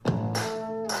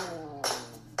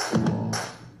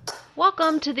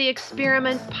Welcome to the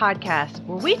Experiment Podcast,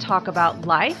 where we talk about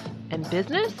life and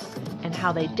business and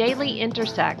how they daily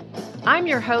intersect. I'm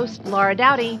your host, Laura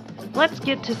Dowdy. Let's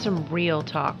get to some real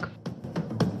talk.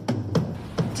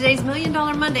 Today's Million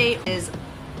Dollar Monday is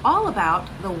all about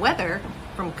the weather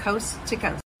from coast to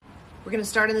coast. We're going to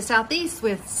start in the Southeast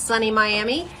with sunny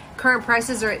Miami. Current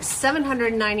prices are at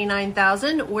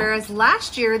 $799,000, whereas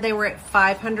last year they were at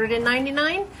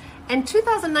 $599,000, and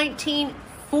 2019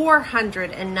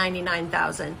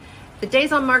 $499,000. The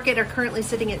days on market are currently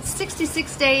sitting at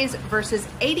 66 days versus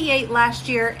 88 last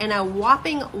year and a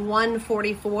whopping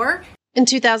 144 in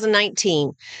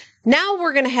 2019. Now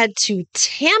we're going to head to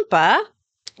Tampa.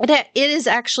 It is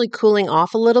actually cooling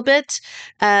off a little bit.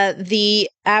 The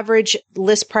average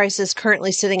list price is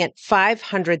currently sitting at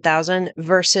 $500,000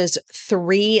 versus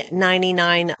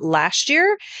 $399,000 last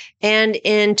year. And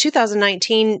in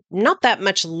 2019, not that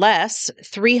much less,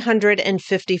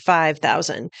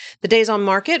 $355,000. The days on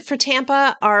market for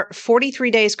Tampa are 43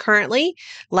 days currently,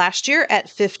 last year at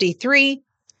 53,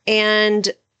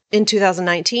 and in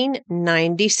 2019,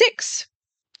 96.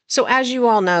 So as you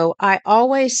all know, I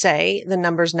always say the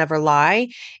numbers never lie.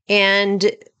 And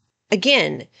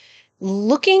again,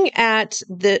 looking at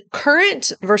the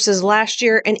current versus last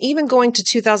year and even going to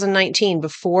 2019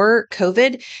 before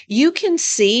COVID, you can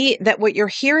see that what you're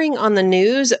hearing on the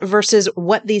news versus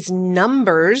what these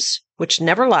numbers, which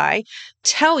never lie,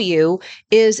 tell you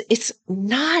is it's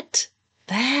not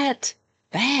that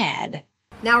bad.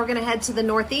 Now we're going to head to the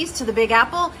Northeast, to the Big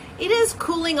Apple. It is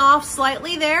cooling off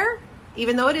slightly there.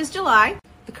 Even though it is July,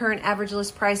 the current average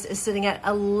list price is sitting at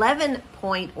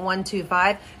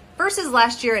 $11.125 versus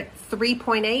last year at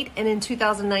 3.8 and in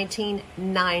 2019,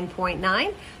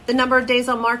 9.9. The number of days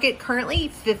on market currently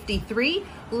 53,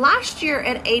 last year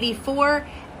at 84,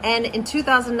 and in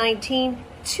 2019,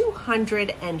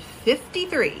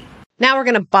 253. Now we're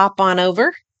going to bop on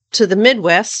over to the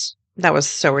Midwest. That was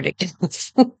so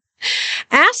ridiculous.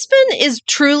 Aspen is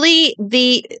truly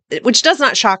which does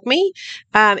not shock me.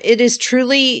 It is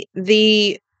truly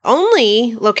the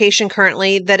only location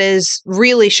currently that is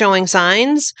really showing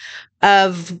signs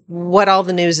of what all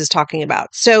the news is talking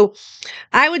about. So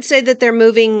I would say that they're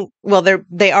moving,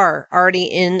 they are already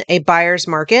in a buyer's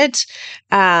market,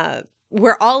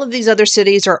 where all of these other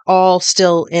cities are all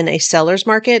still in a seller's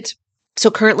market. So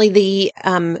currently the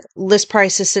list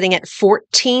price is sitting at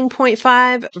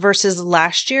 14.5 versus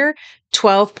last year,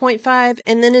 12.5.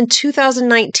 And then in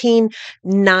 2019,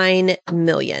 9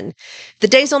 million. The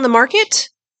days on the market,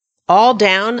 all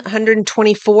down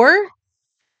 124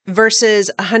 versus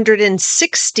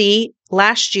 160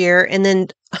 last year. And then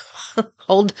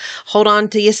hold on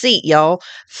to your seat, y'all.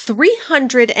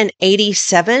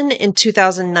 387 in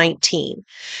 2019.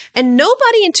 And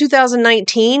nobody in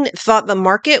 2019 thought the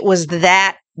market was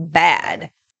that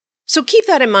bad. So keep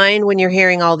that in mind when you're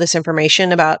hearing all this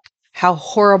information about how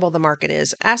horrible the market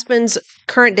is. Aspen's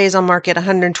current days on market,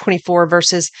 124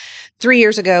 versus 3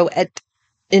 years ago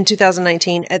in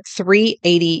 2019 at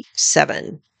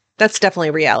 387. That's definitely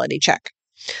a reality check.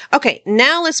 Okay,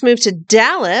 now let's move to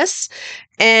Dallas,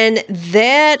 and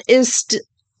that is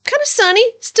kind of sunny,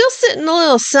 still sitting a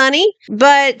little sunny,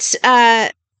 but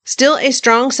still a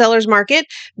strong seller's market.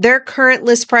 Their current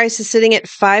list price is sitting at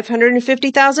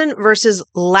 $550,000 versus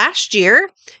last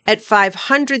year at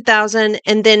 $500,000,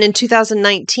 and then in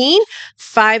 2019,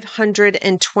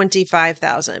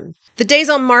 $525,000. The days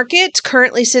on market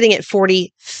currently sitting at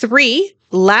 43.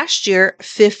 Last year,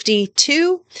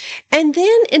 52. And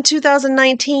then in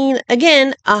 2019,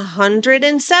 again,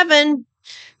 107.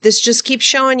 This just keeps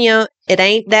showing you it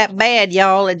ain't that bad,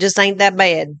 y'all. It just ain't that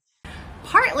bad.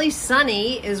 Partly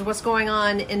sunny is what's going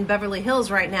on in Beverly Hills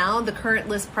right now. The current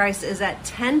list price is at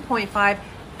 10.5.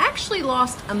 Actually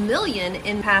lost $1 million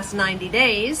in past 90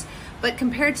 days. But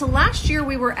compared to last year,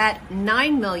 we were at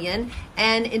 9 million.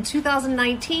 And in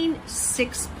 2019,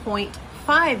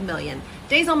 6.5 million.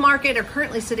 Days on market are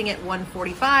currently sitting at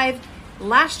 145,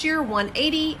 last year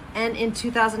 180, and in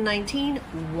 2019,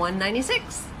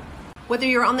 196. Whether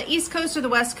you're on the East Coast or the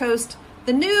West Coast,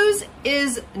 the news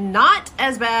is not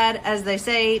as bad as they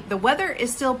say. The weather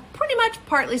is still pretty much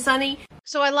partly sunny.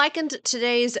 So I likened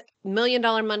today's Million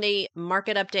Dollar Monday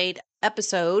market update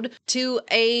episode to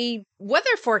a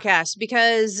weather forecast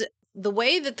because the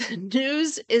way that the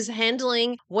news is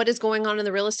handling what is going on in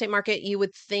the real estate market, you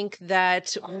would think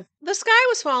that the sky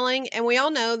was falling, and we all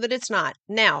know that it's not.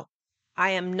 Now,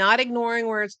 I am not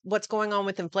ignoring what's going on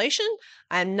with inflation.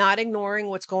 I am not ignoring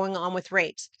what's going on with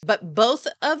rates, but both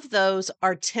of those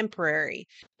are temporary.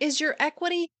 Is your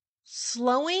equity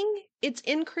slowing its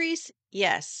increase?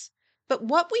 Yes. But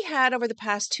what we had over the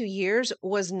past 2 years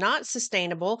was not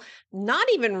sustainable, not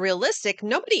even realistic.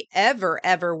 Nobody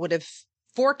ever would have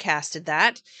forecasted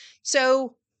that.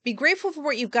 So be grateful for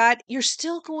what you've got. You're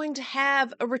still going to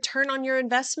have a return on your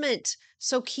investment.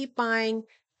 So keep buying,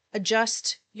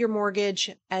 adjust your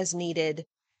mortgage as needed.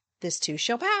 This too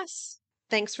shall pass.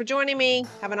 Thanks for joining me.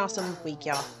 Have an awesome week,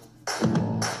 y'all.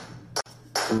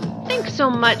 Thanks so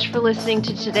much for listening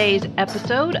to today's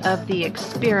episode of the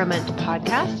Experiment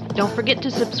Podcast. Don't forget to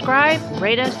subscribe,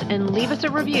 rate us, and leave us a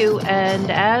review.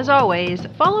 And as always,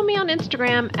 follow me on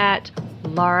Instagram at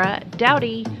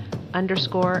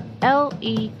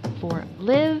LauraDowdy_LE for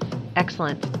live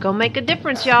excellence. Go make a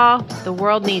difference, y'all. The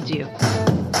world needs you.